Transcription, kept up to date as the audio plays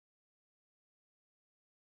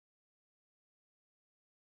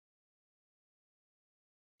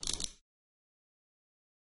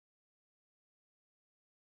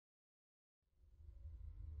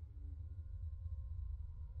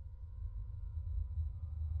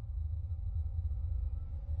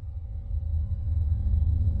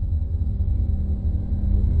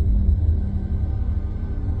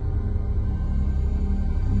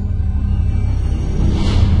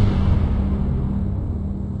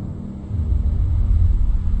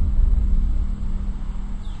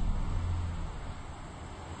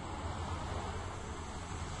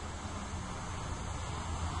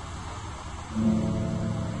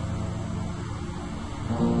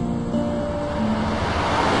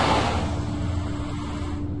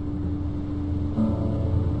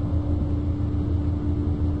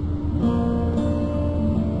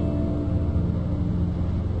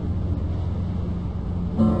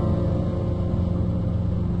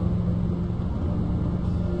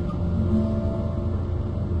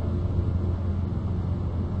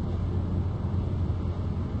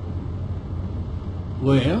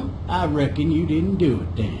Well, I reckon you didn't do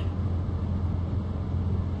it then.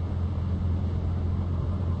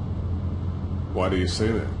 Why do you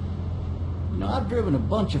say that? You know, I've driven a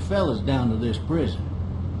bunch of fellas down to this prison.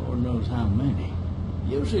 Lord knows how many.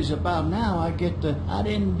 Usually it's about now I get the, I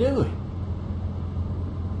didn't do it.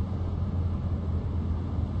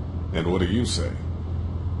 And what do you say?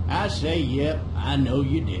 I say, yep, I know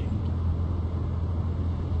you didn't.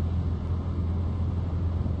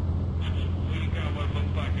 We got what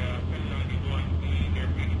looks like a Pt.1 near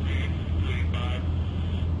Pt.3, 285.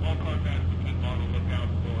 All contacts to keep on the lookout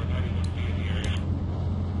for 91C in the area.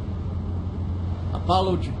 I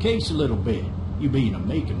followed your case a little bit, you being a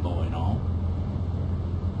Macon boy and all.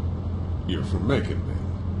 You're from Macon, then?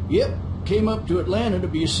 Yep, came up to Atlanta to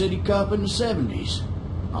be a city cop in the 70s.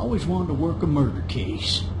 I always wanted to work a murder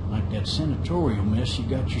case, like that senatorial mess you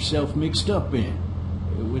got yourself mixed up in,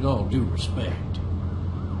 with all due respect.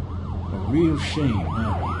 A real shame,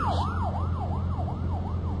 that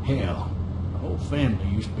is. Hell, the whole family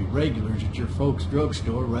used to be regulars at your folks'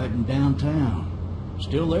 drugstore right in downtown.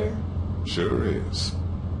 Still there? Sure is.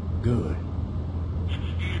 Good.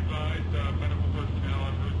 Be advised, medical personnel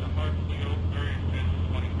en route to Hartsfield, very intense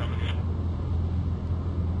 20 coming in.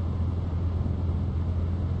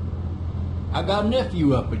 I got a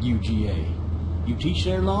nephew up at UGA. You teach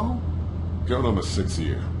there long? Going on my 6th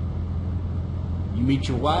year. You meet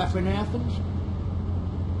your wife in Athens?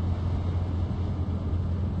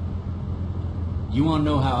 You want to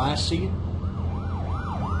know how I see it?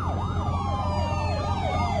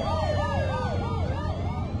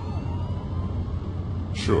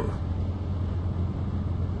 Sure.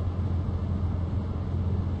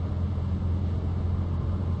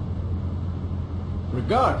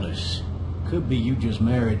 Regardless, could be you just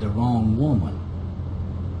married the wrong woman.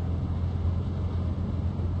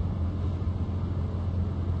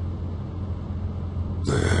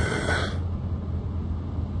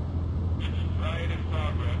 Riot in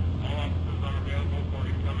progress. All officers are available for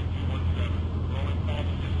incoming 217. Rolling call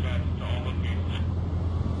to dispatch to all locations.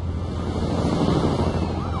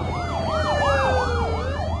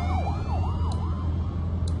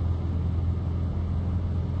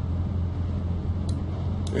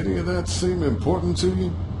 Any of that seem important to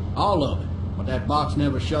you? All of it. But that box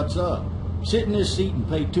never shuts up. Sit in this seat and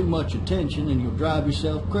pay too much attention and you'll drive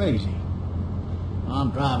yourself crazy.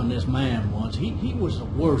 I'm driving this man once. He was the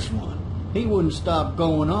worst one. He wouldn't stop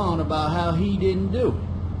going on about how he didn't do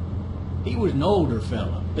it. He was an older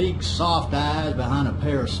fella, big soft eyes behind a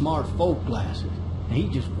pair of smart folk glasses. And he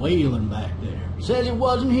just wailing back there. Says it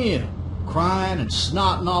wasn't him. Crying and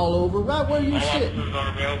snotting all over right where you're All sitting. officers are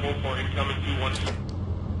available for incoming 217.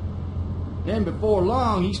 Then before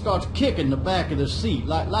long, he starts kicking the back of the seat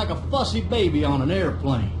like a fussy baby on an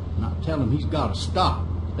airplane. And I tell him he's got to stop.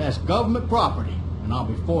 That's government property, and I'll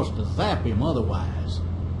be forced to zap him otherwise.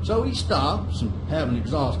 So he stops, and having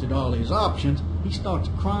exhausted all his options, he starts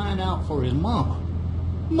crying out for his mama.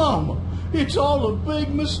 Mama, it's all a big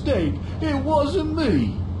mistake. It wasn't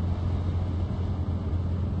me.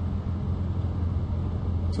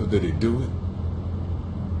 So did he do it?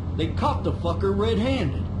 They caught the fucker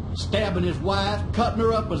red-handed, stabbing his wife, cutting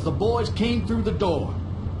her up as the boys came through the door.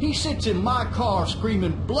 He sits in my car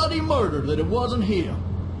screaming bloody murder that it wasn't him.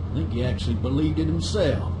 I think he actually believed it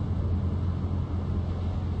himself.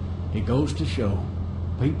 It goes to show,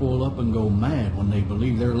 people will up and go mad when they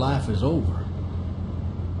believe their life is over.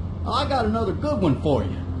 Oh, I got another good one for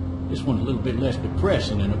you. This one's a little bit less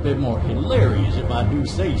depressing and a bit more hilarious, if I do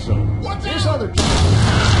say so. What's this other...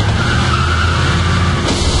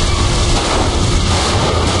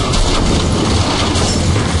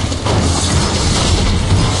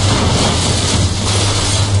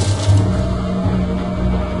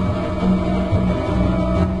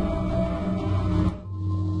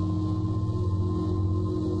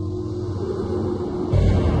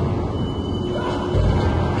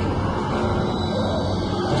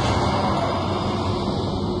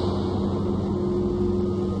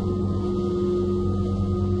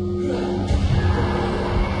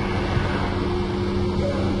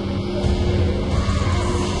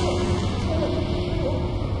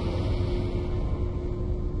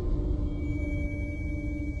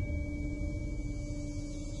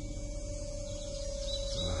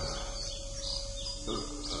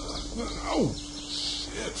 Oh,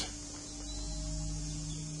 shit.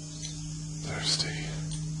 Thirsty.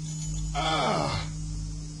 Ah.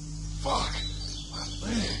 Fuck. My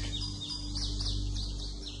leg.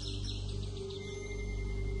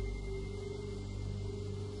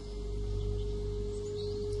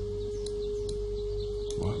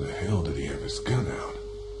 Why the hell did he have his gun out?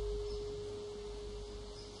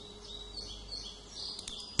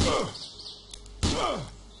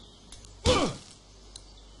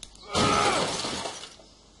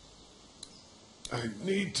 I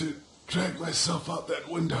need to drag myself out that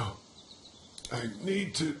window. I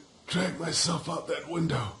need to drag myself out that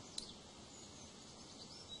window.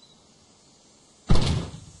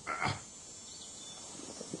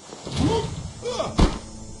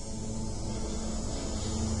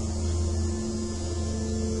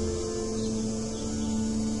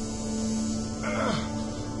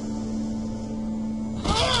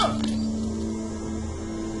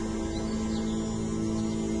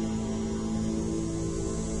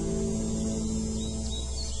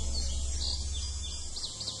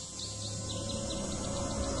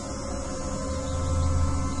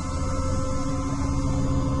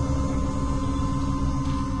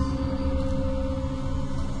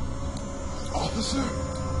 Officer?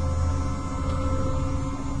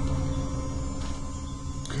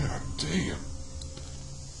 God damn.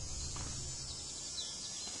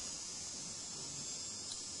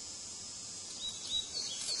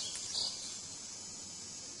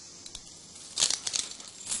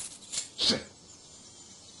 Shit.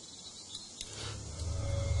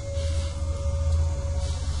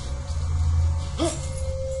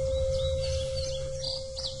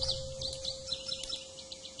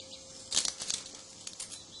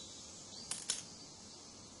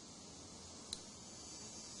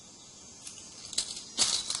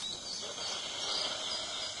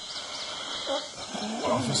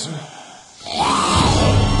 Officer?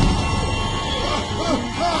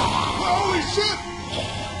 Holy shit!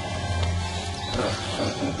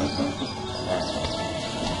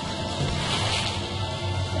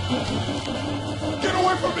 Get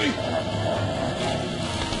away from me!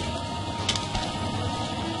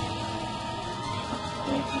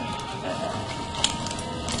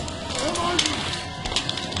 Where are you?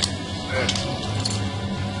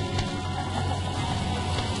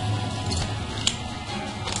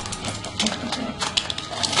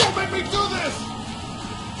 Don't make me do this!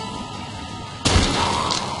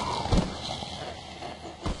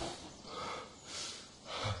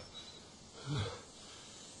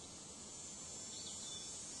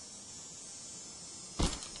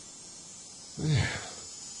 Man.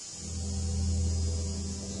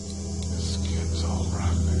 His skin's all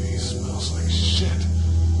rotten and he smells like shit.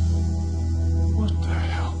 What the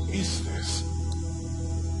hell is this?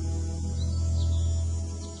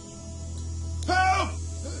 Help!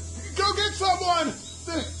 Go get someone!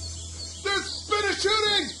 There's been a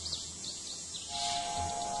shooting!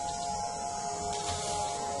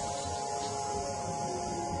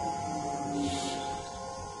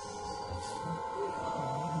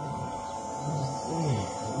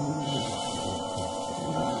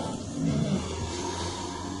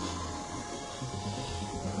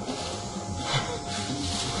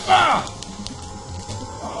 Ah!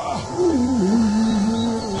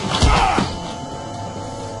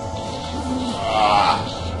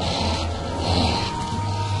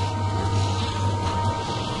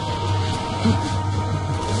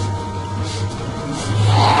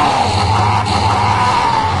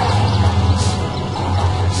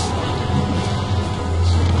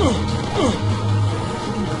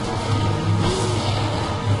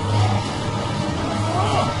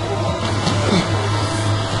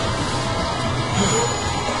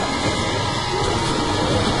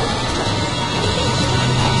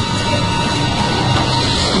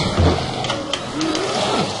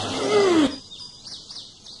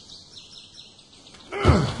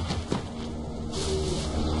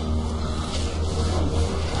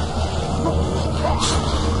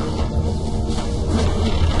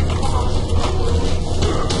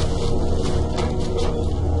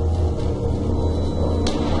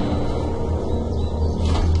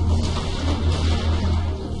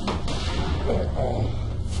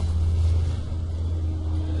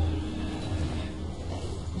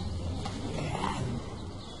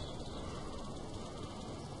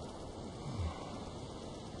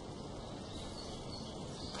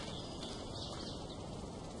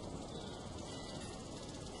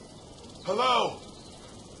 Hello?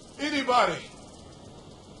 Anybody?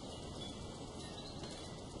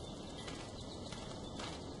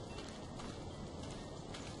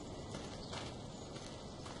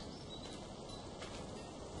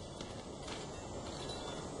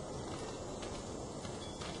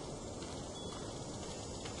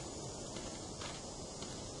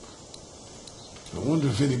 I wonder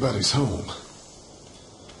if anybody's home.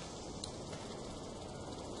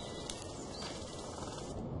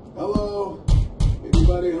 Hello?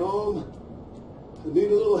 Anybody home? I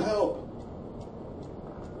need a little help.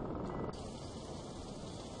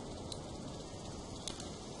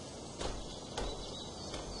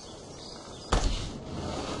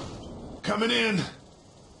 Coming in.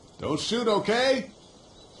 Don't shoot, okay?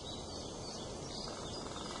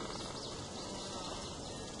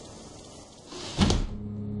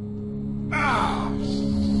 Ah!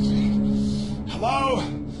 Hello?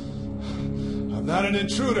 I'm not an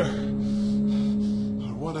intruder.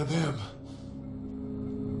 Or one of them.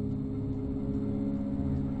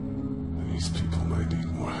 These people might need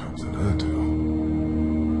more help than I do.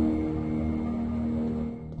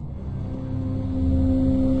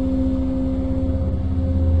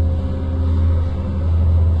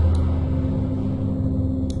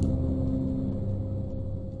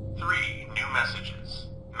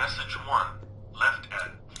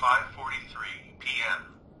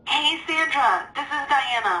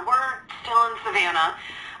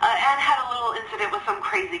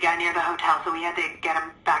 Near the hotel, so we had to get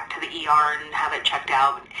him back to the ER and have it checked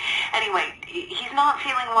out. Anyway, he's not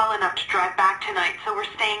feeling well enough to drive back tonight, so we're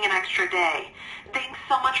staying an extra day. Thanks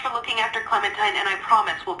so much for looking after Clementine, and I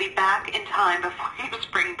promise we'll be back in time before your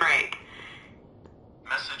spring break.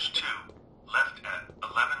 Message 2, left at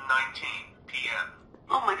 11:19 p.m.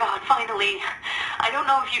 Oh my God, finally. I don't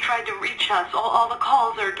know if you tried to reach us. All the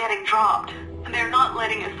calls are getting dropped. They're not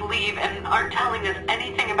letting us leave and aren't telling us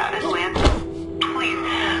anything about Atlanta. Please,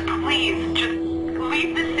 just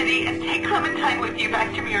leave the city and take Clementine with you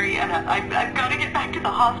back to Marietta. I've got to get back to the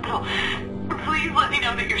hospital. Please let me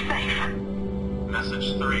know that you're safe.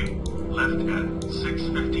 Message 3, left at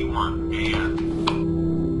 6:51 a.m.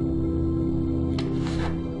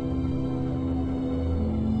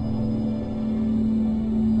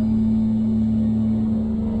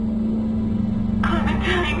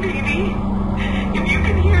 Clementine, baby. If you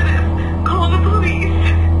can hear this, call the police.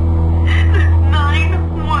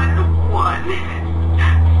 911.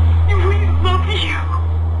 We love you.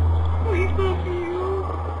 We love you.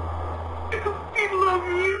 We love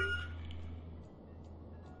you.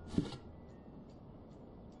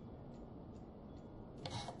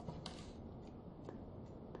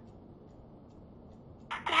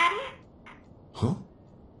 Daddy? Huh?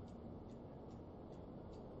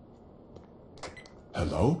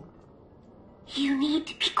 Hello? You need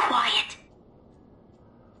to be quiet.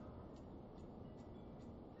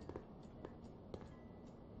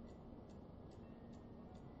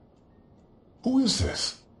 Who is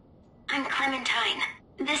this? I'm Clementine.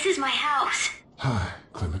 This is my house. Hi,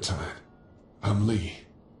 Clementine. I'm Lee.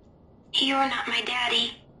 You're not my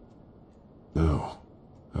daddy. No,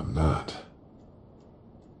 I'm not.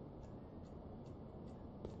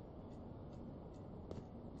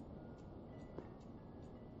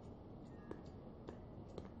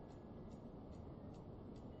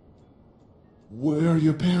 Where are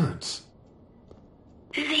your parents?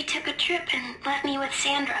 They took a trip and left me with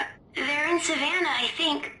Sandra. They're in Savannah, I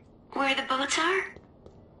think, where the boats are.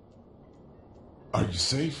 Are you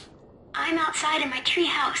safe? I'm outside in my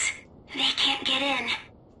treehouse. They can't get in.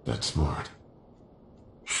 That's smart.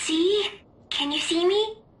 See? Can you see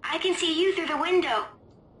me? I can see you through the window.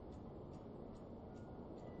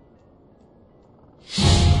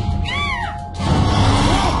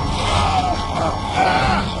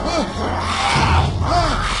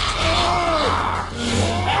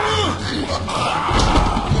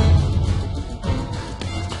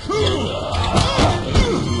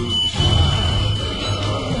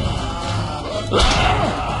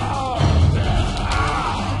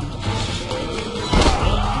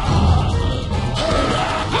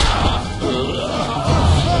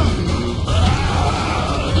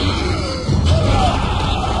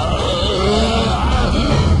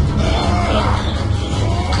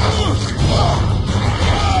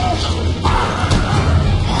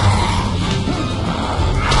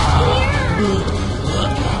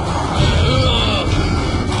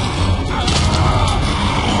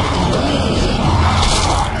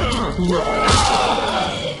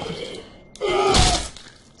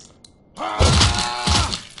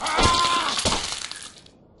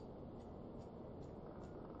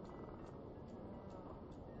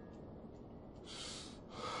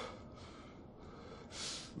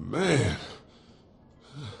 Man.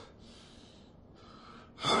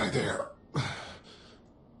 Hi there.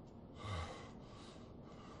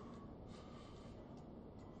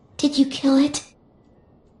 Did you kill it?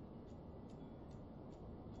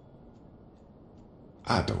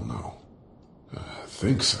 I don't know. I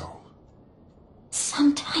think so.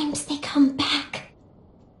 Sometimes they come back.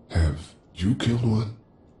 Have you killed one?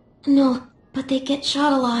 No, but they get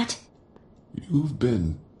shot a lot. You've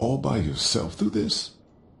been all by yourself through this?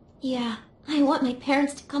 Yeah, I want my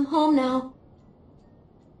parents to come home now.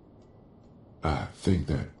 I think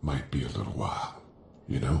that might be a little while,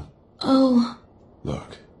 you know? Oh.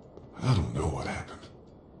 Look, I don't know what happened,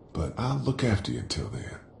 but I'll look after you until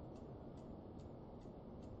then.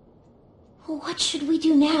 What should we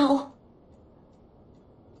do now?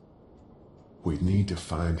 We need to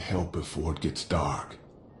find help before it gets dark.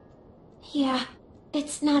 Yeah,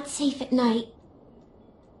 it's not safe at night.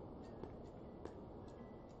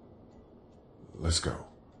 Let's go.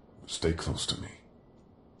 Stay close to me.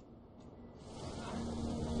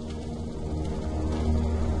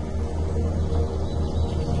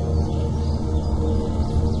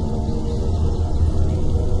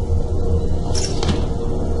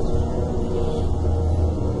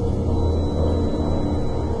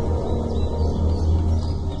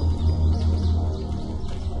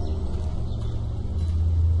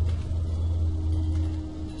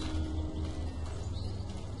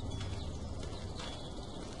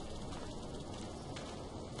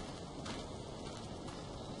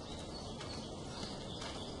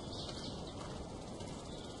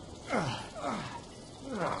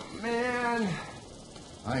 Oh, man.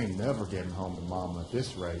 I ain't never getting home to Mama at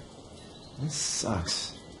this rate. This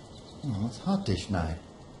sucks. Oh, it's hot this night.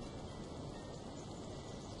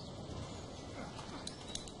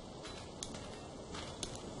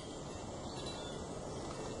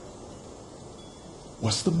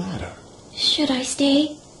 What's the matter? Should I stay?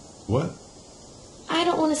 What? I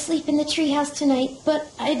don't want to sleep in the treehouse tonight, but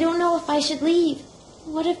I don't know if I should leave.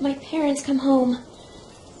 What if my parents come home?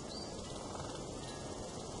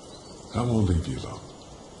 I won't leave you alone.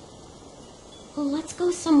 Well, let's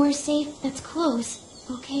go somewhere safe that's close,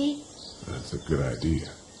 okay? That's a good idea.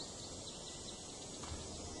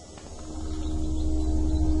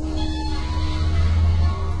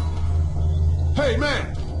 Hey,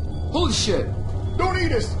 man! Holy shit! Don't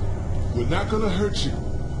eat us! We're not gonna hurt you.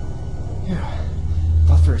 Yeah.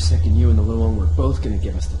 Thought for a second you and the little one were both gonna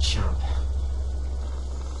give us the chomp.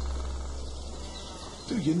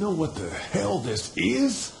 Do you know what the hell this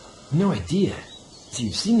is? No idea. So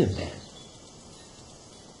you've seen them then?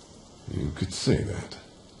 You could say that.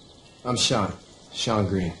 I'm Sean. Sean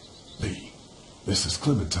Green. Lee, this is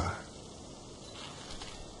Clementine.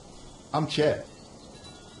 I'm Chet.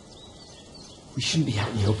 We shouldn't be out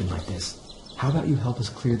in the open like this. How about you help us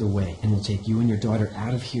clear the way, and we'll take you and your daughter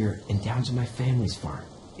out of here and down to my family's farm.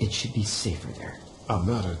 It should be safer there. I'm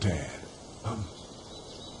not her dad. I'm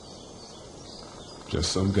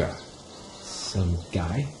just some guy. Some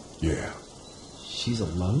guy? Yeah. She's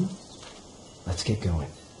alone? Let's get going.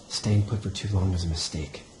 Staying put for too long was a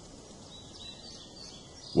mistake.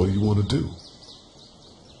 What do you want to do?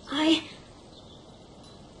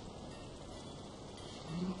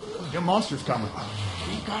 The monster's coming.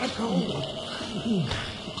 We gotta go.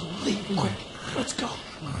 Lee, quick, let's go.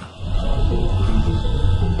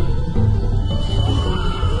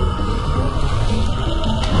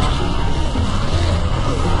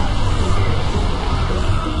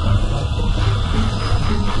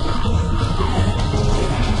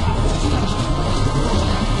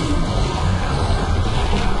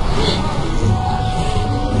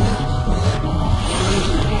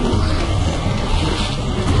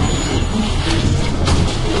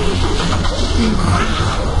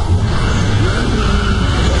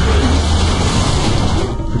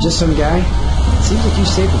 For just some guy, it seems like you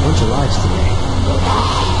saved a bunch of lives today.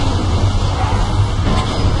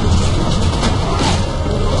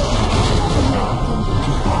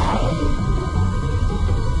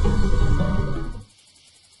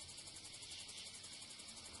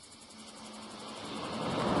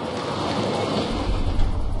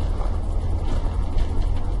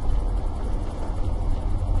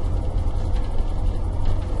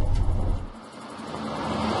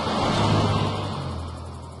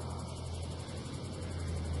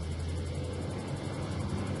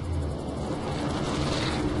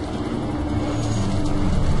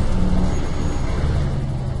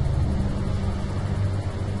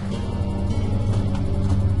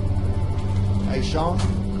 Hey, Sean,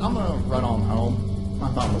 I'm gonna run on home. My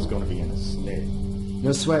mama's gonna be in a snit.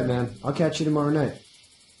 No sweat, man. I'll catch you tomorrow night.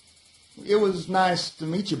 It was nice to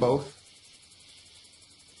meet you both.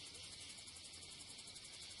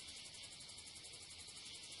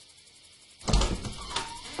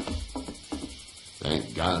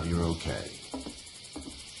 Thank God you're okay.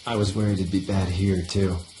 I was worried it'd be bad here,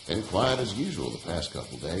 too. Been quiet as usual the past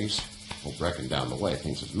couple days. Old Brecken down the way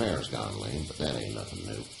thinks his mare's gone lame, but that ain't nothing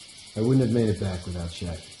new. I wouldn't have made it back without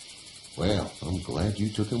Chet. Well, I'm glad you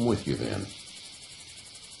took him with you then.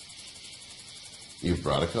 You've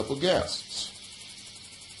brought a couple guests.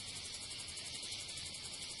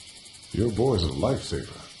 Your boy's a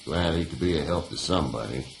lifesaver. Glad he could be a help to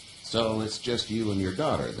somebody. So it's just you and your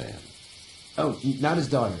daughter then? Oh, not his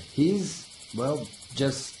daughter. He's, well,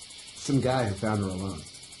 just some guy who found her alone.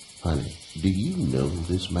 Honey, do you know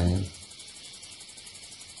this man?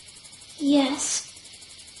 Yes.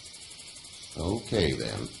 Okay,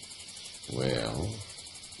 then. Well,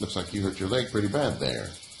 looks like you hurt your leg pretty bad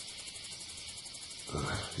there.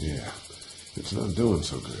 Yeah, it's not doing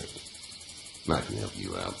so good. I can help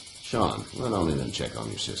you out. Sean, run on in and check on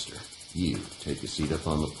your sister. You, take a seat up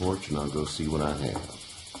on the porch and I'll go see what I have.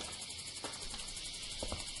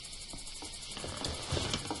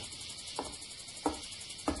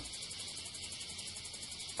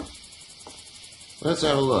 Let's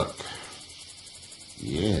have a look.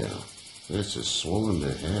 Yeah, this is swollen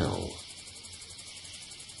to hell.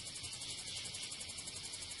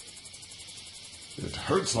 It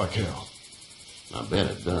hurts like hell. I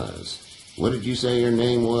bet it does. What did you say your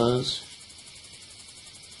name was?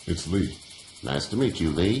 It's Lee. Nice to meet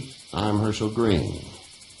you, Lee. I'm Herschel Green.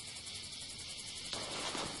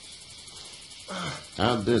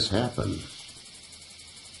 How'd this happen?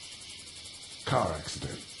 Car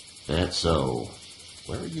accident. That's so.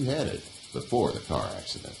 Where were you headed before the car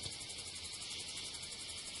accident?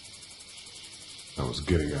 I was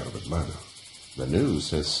getting out of Atlanta. The news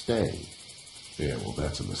says stay. Yeah, well,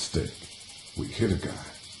 that's a mistake. We hit a guy.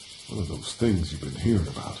 One of those things you've been hearing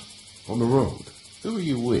about. On the road. Who are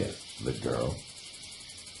you with? The girl?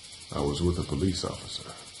 I was with a police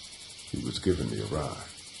officer. He was giving me a ride.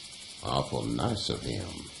 Awful nice of him.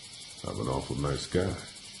 I'm an awful nice guy.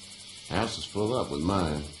 House is full up with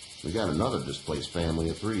mine. We got another displaced family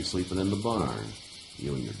of 3 sleeping in the barn.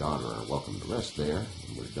 You and your daughter are welcome to rest there,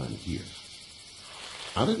 and we're done here.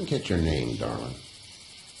 I didn't catch your name, darling.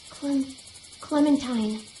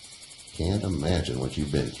 Clementine. Can't imagine what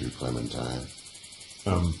you've been through, Clementine.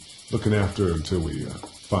 I'm looking after her until we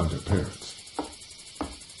find her parents.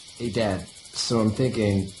 Hey, Dad, so I'm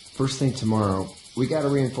thinking, first thing tomorrow, we gotta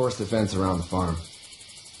reinforce the fence around the farm.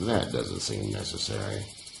 That doesn't seem necessary.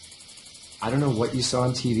 I don't know what you saw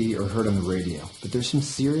on TV or heard on the radio, but there's some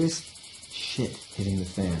serious shit hitting the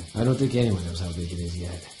fan. I don't think anyone knows how big it is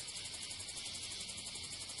yet.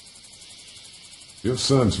 Your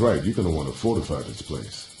son's right. You're going to want to fortify this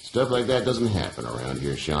place. Stuff like that doesn't happen around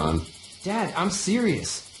here, Sean. Dad, I'm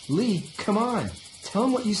serious. Lee, come on. Tell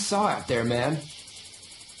him what you saw out there, man.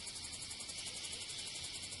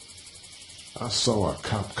 I saw a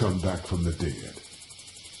cop come back from the dead.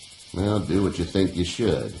 Well, do what you think you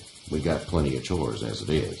should. We got plenty of chores as it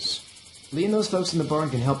is. Lee and those folks in the barn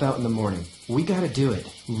can help out in the morning. We gotta do it.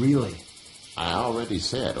 Really. I already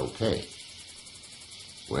said okay.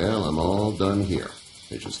 Well, I'm all done here.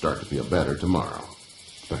 It should start to feel better tomorrow.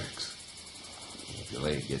 Thanks. If your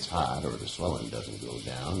leg gets hot or the swelling doesn't go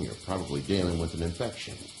down, you're probably dealing with an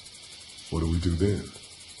infection. What do we do then?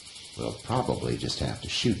 We'll probably just have to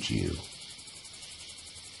shoot you.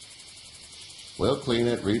 We'll clean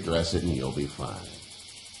it, redress it, and you'll be fine.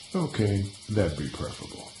 Okay, that'd be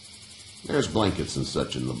preferable. There's blankets and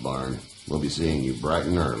such in the barn. We'll be seeing you bright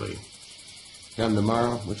and early. Come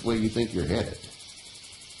tomorrow, which way you think you're headed?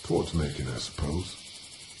 Towards Macon, I suppose.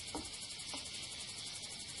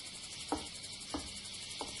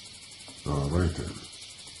 All right, then.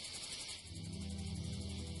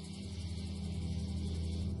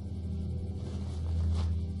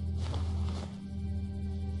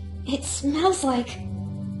 It smells like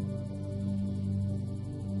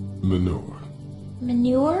Manure.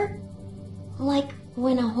 manure? Like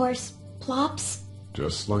when a horse plops?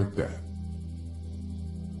 Just like that.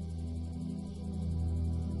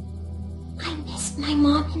 I miss my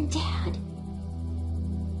mom and dad.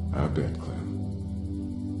 I bet,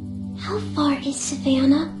 Clem. How far is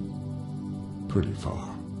Savannah? Pretty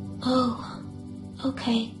far. Oh,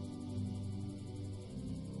 okay.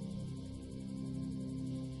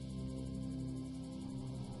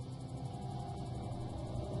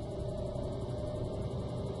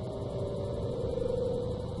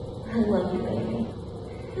 I love you, baby.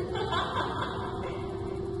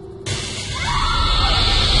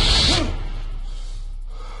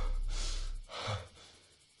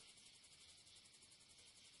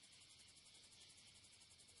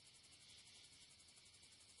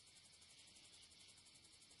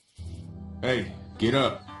 Hey, get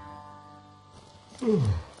up.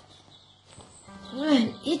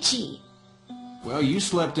 I'm itchy. Well, you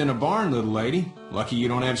slept in a barn, little lady. Lucky you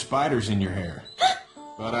don't have spiders in your hair.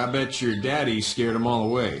 But I bet your daddy scared them all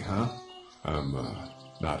away, huh? I'm,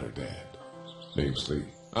 not her dad. Name's Lee.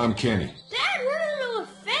 I'm Kenny. Dad, we're into a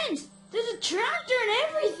fence. There's a tractor and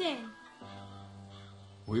everything.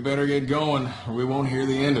 We better get going, or we won't hear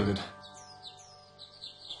the end of it.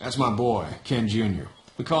 That's my boy, Ken Jr.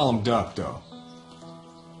 We call him Duck, though.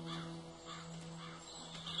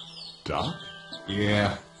 Doc?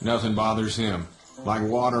 Yeah, nothing bothers him. Like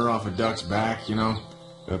water off a duck's back, you know?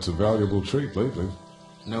 That's a valuable trait lately.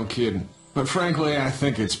 No kidding. But frankly, I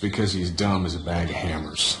think it's because he's dumb as a bag of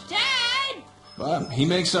hammers. Dad! But he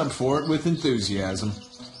makes up for it with enthusiasm.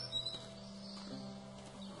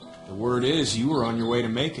 The word is you were on your way to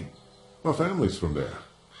Macon. My family's from there.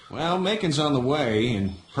 Well, Macon's on the way,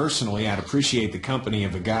 and personally, I'd appreciate the company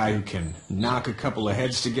of a guy who can knock a couple of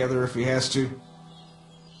heads together if he has to.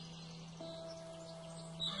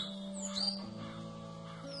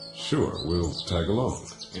 Sure, we'll tag along.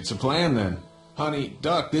 It's a plan, then. Honey,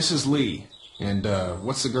 Duck, this is Lee. And,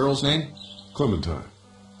 what's the girl's name? Clementine.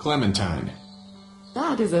 Clementine.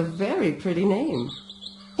 That is a very pretty name.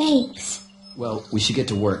 Thanks. Well, we should get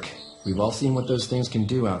to work. We've all seen what those things can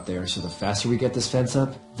do out there, so the faster we get this fence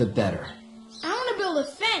up, the better. I want to build a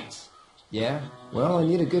fence. Yeah? Well, I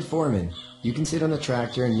need a good foreman. You can sit on the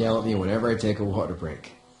tractor and yell at me whenever I take a water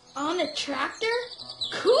break. On a tractor?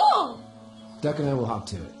 Cool! Duck and I will hop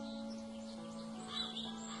to it.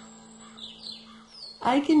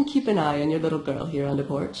 I can keep an eye on your little girl here on the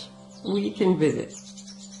porch. We can visit.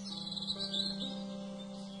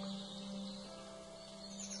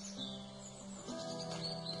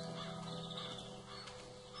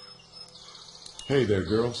 Hey there,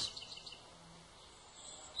 girls.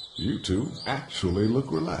 You two actually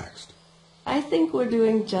look relaxed. I think we're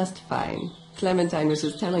doing just fine. Clementine was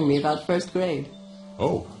just telling me about first grade.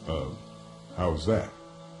 Oh, how's that?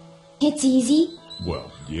 It's easy.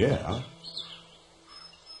 Well, yeah.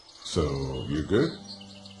 So, you're good?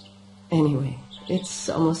 Anyway, it's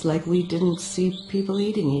almost like we didn't see people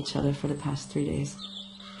eating each other for the past 3 days.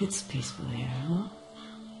 It's peaceful here, huh?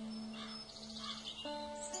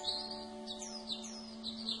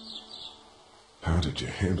 How did you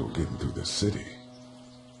handle getting through the city?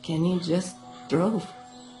 Kenny just drove.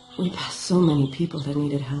 We passed so many people that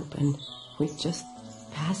needed help, and we just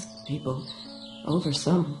passed people. Over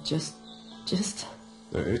some, just...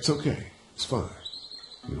 It's okay. It's fine.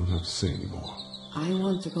 You don't have to say anymore. I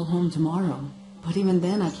want to go home tomorrow, but even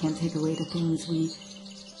then I can't take away the things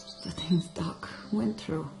Doc went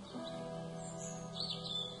through.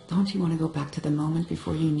 Don't you want to go back to the moment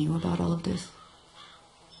before you knew about all of this?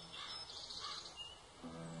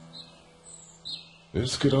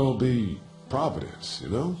 This could all be Providence, you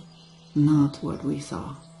know? Not what we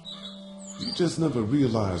saw. You just never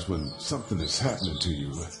realize when something is happening to you,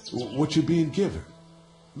 what you're being given.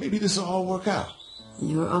 Maybe this will all work out.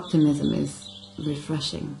 Your optimism is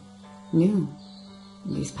refreshing. New.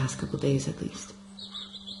 These past couple days, at least.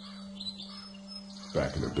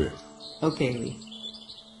 Back in a bit. Okay, Lee.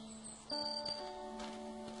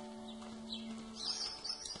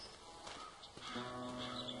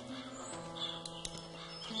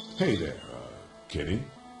 Hey there, Kenny.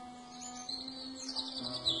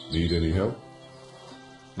 Need any help?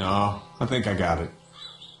 No, I think I got it.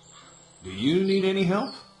 Do you need any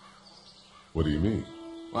help? What do you mean?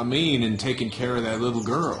 I mean, in taking care of that little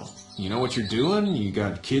girl. You know what you're doing? You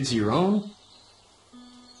got kids of your own?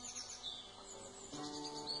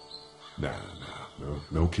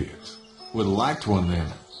 No kids. Would have liked one then.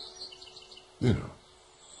 You know.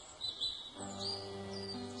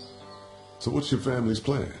 So what's your family's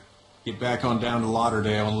plan? Get back on down to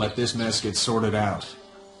Lauderdale and let this mess get sorted out.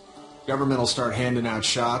 Government will start handing out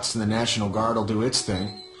shots and the National Guard will do its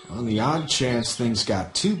thing. On the odd chance things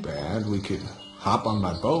got too bad, we could hop on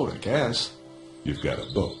my boat, I guess. You've got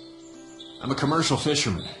a boat? I'm a commercial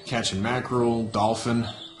fisherman, catching mackerel, dolphin,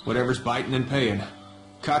 whatever's biting and paying.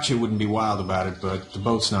 Katya wouldn't be wild about it, but the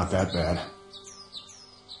boat's not that bad.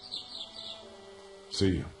 See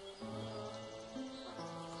you.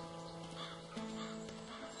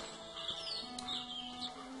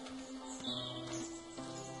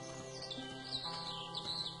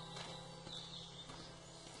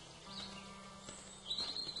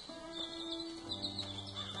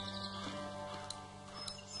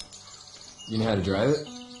 You know how to drive it?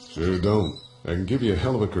 Sure don't. I can give you a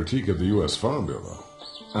hell of a critique of the U.S. Farm Bill, though.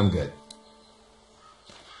 I'm good.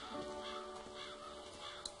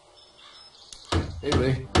 Hey,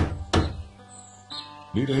 Lee.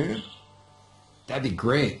 Need a hand? That'd be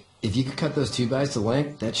great. If you could cut those 2x to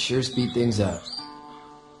length, that'd sure speed things up.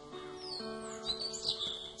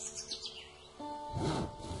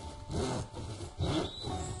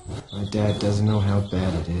 My dad doesn't know how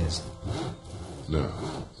bad it is. No,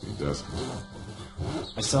 he doesn't.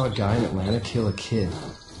 I saw a guy in Atlanta kill a kid.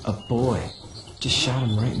 A boy. Just shot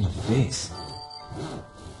him right in the face.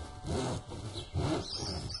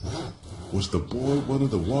 Was the boy one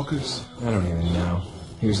of the walkers? I don't even know.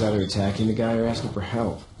 He was either attacking the guy or asking for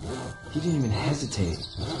help. He didn't even hesitate.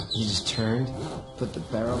 He just turned, put the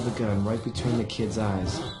barrel of the gun right between the kid's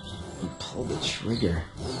eyes, and pulled the trigger.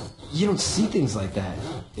 You don't see things like that.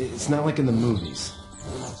 It's not like in the movies.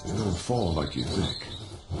 They don't fall like you think.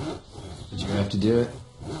 Did you have to do it?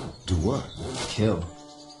 Do what? Kill.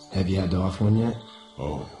 Have you had to offer one yet?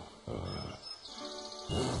 Oh,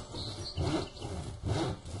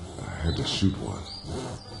 I had to shoot one.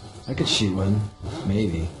 I could shoot one,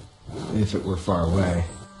 maybe, if it were far away.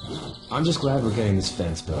 I'm just glad we're getting this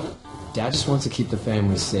fence built. Dad just wants to keep the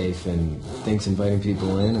family safe and thinks inviting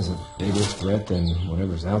people in is a bigger threat than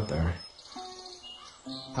whatever's out there.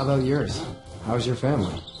 How about yours? How's your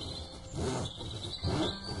family?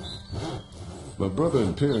 My brother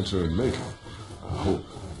and parents are in Macon. I hope.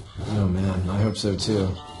 Oh man, I hope so too.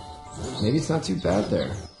 Maybe it's not too bad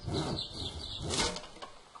there.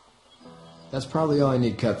 That's probably all I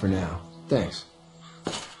need cut for now. Thanks.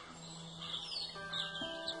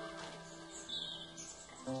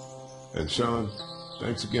 And Sean,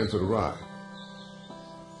 thanks again for the ride.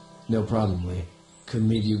 No problem, Lee. Couldn't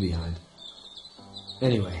leave you behind.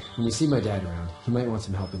 Anyway, when you see my dad around, he might want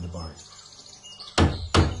some help in the barn.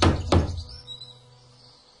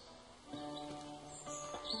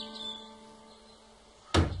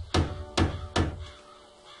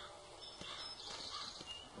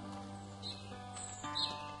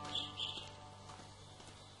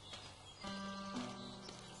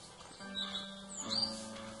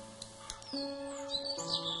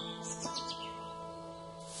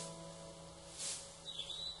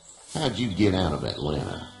 How'd you get out of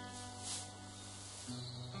Atlanta?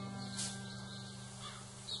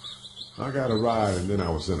 I got a ride and then I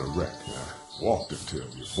was in a wreck. I walked until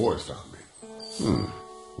your boys found me.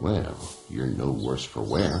 Well, you're no worse for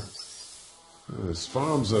wear. This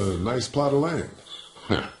farm's a nice plot of land.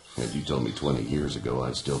 Had you told me 20 years ago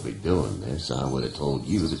I'd still be doing this, I would have told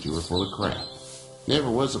you that you were full of crap. Never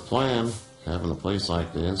was a plan, having a place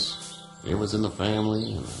like this. It was in the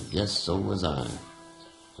family, and I guess so was I.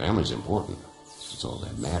 Family's important. It's all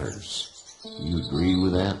that matters. You agree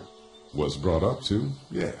with that? Was brought up to,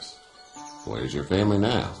 yes. Where's your family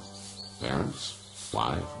now? Parents?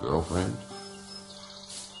 Wife? Girlfriend?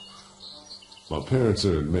 My parents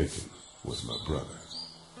are in Macon with my brother.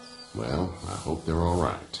 Well, I hope they're all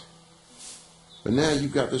right. But now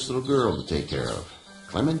you've got this little girl to take care of.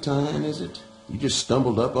 Clementine, is it? You just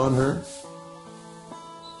stumbled up on her?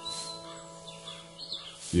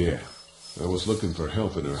 Yeah, I was looking for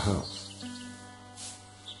help in her house.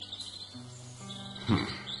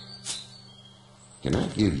 Can I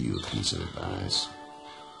give you a piece of advice?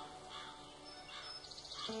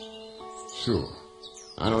 Sure.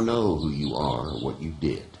 I don't know who you are or what you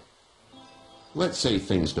did. Let's say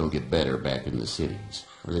things don't get better back in the cities,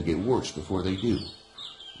 or they get worse before they do.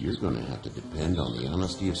 You're going to have to depend on the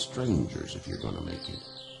honesty of strangers if you're going to make it.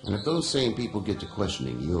 And if those same people get to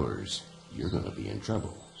questioning yours, you're going to be in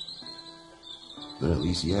trouble. But at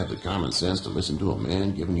least you have the common sense to listen to a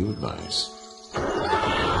man giving you advice.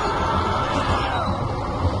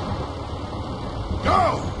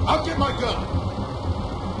 Go! I'll get my gun!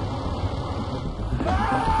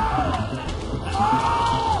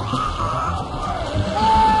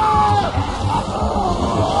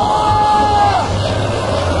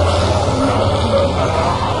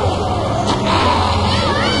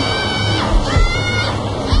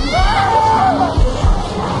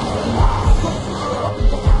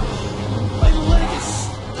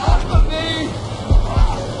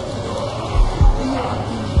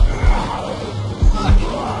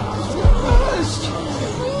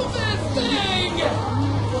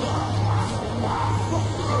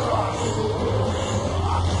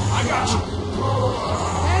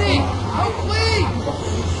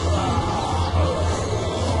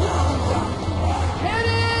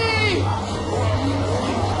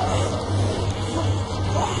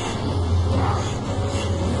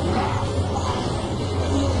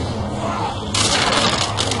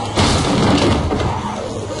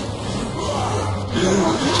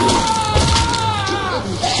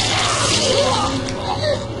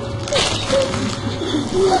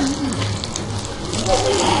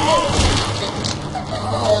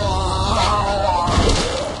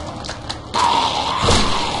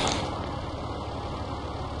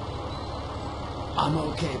 I'm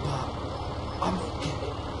okay, Pop. I'm okay.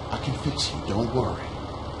 I can fix you, don't worry.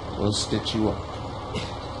 We'll stitch you up.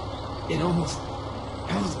 It almost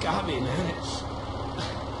got me, man.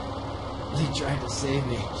 Lee tried to save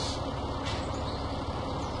me.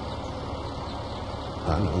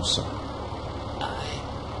 I know, son.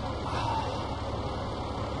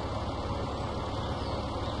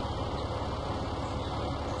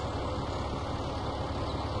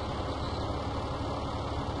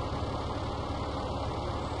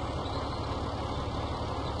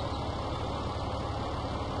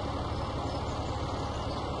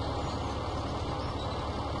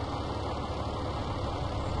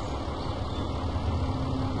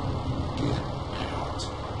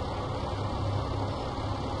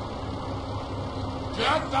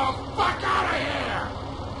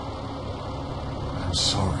 I'm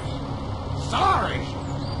sorry. Sorry?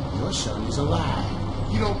 Your son is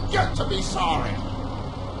alive. You don't get to be sorry.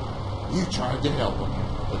 You tried to help him,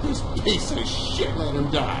 but this piece of shit let him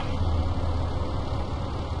die.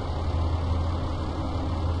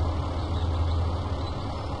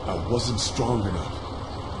 I wasn't strong enough.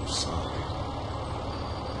 I'm sorry.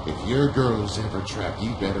 If your girl's ever trapped,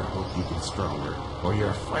 you better hope you get stronger, or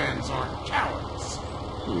your friends aren't cowards.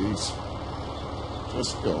 Please,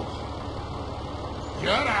 just go. Get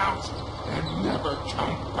out and never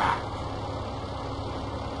come back.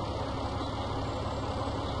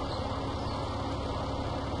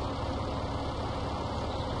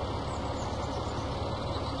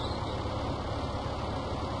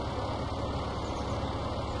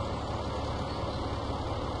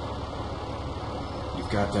 You've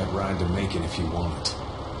got that ride to Macon if you want it.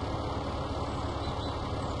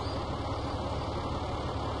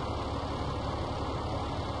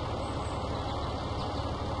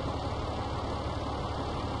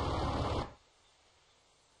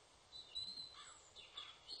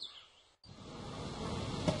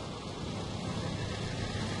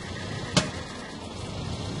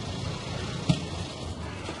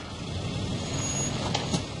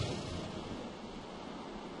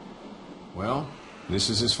 Well, this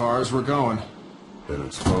is as far as we're going. And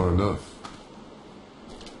it's far enough.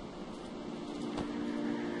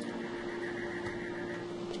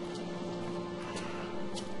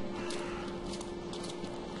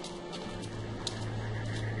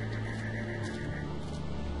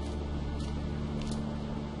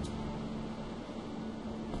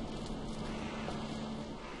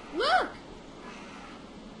 Look!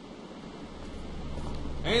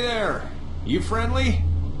 Hey there! You friendly?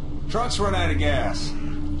 Truck's run out of gas.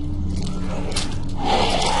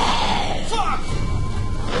 Fuck!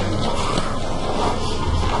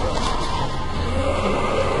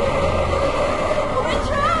 We're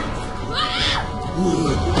trapped!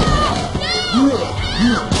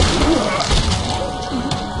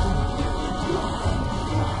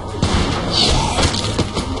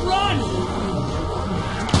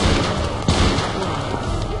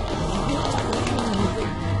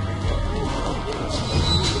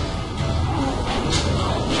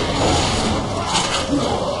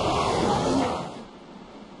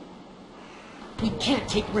 We can't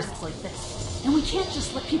take risks like this. And we can't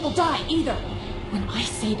just let people die, either. When I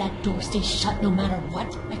say that door stays shut no matter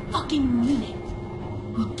what, I fucking mean it.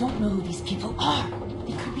 We don't know who these people are.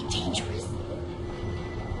 They could be dangerous.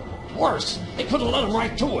 Worse, they could have let them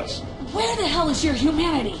right to us. Where the hell is your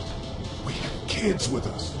humanity? We have kids with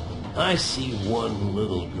us. I see one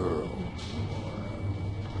little girl.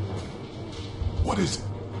 What is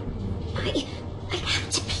it? I have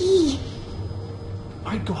to pee.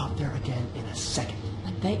 I'd go out there again in a second.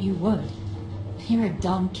 I bet you would. You're a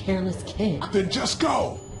dumb, careless kid. Then just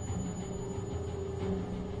go!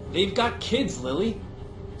 They've got kids, Lily.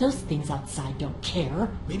 Those things outside don't care.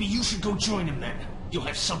 Maybe you should go join them then. You'll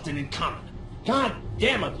have something in common. God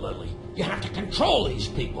damn it, Lily. You have to control these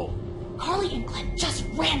people. Carly and Glenn just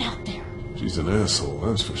ran out there. She's an asshole,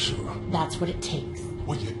 that's for sure. That's what it takes.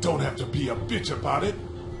 Well, you don't have to be a bitch about it.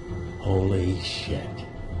 Holy shit.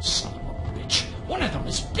 Son of a bitch. One of them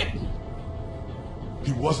is bitten.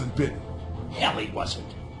 He wasn't bitten. Hell, he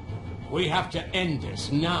wasn't. We have to end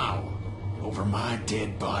this now. Over my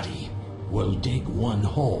dead body. We'll dig one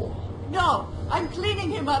hole. No, I'm cleaning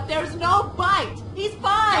him up. There's no bite. He's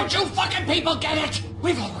fine. Don't you fucking people get it?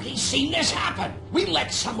 We've already seen this happen. We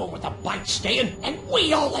let someone with a bite stay in, and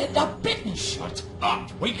we all end up bitten. Shut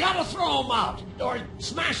up. We gotta throw him out, or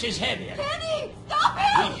smash his head in. Kenny, stop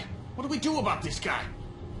him! Hey, what do we do about this guy?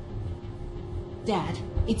 Dad,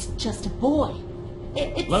 it's just a boy.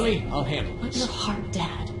 It's... Lily, I'll handle But this. your heart,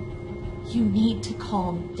 Dad. You need to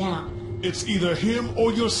calm down. It's either him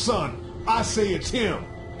or your son. I say it's him.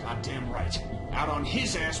 Goddamn right. Out on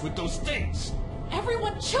his ass with those things.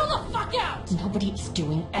 Everyone chill the fuck out! Nobody's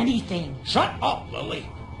doing anything. Shut up, Lily.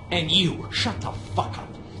 And you, shut the fuck up.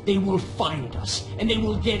 They will find us, and they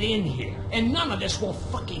will get in here, and none of this will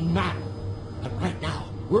fucking matter. But right now,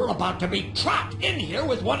 we're about to be trapped in here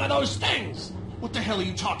with one of those things. What the hell are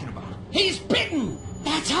you talking about? He's bitten!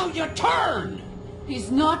 That's how you turn!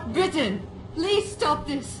 He's not bitten. Please stop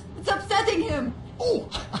this. It's upsetting him. Oh,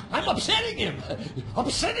 I'm upsetting him.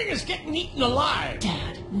 Upsetting is getting eaten alive.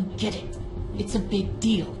 Dad, we get it. It's a big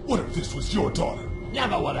deal. What if this was your daughter?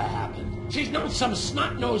 Never would have happened. She's not some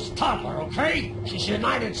snot-nosed toddler, okay? She's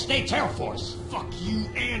United States Air Force. Fuck you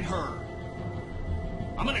and her.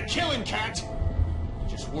 I'm gonna kill him, Cat.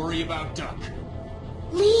 Just worry about Duck.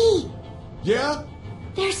 Lee! Yeah?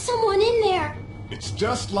 There's someone in there. It's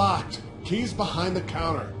just locked. Key's behind the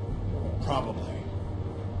counter. Probably.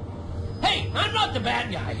 Hey, I'm not the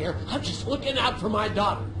bad guy here. I'm just looking out for my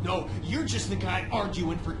daughter. No, you're just the guy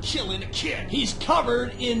arguing for killing a kid. He's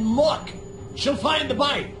covered in muck. She'll find the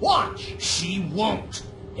bite. Watch. She won't.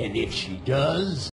 And if she does...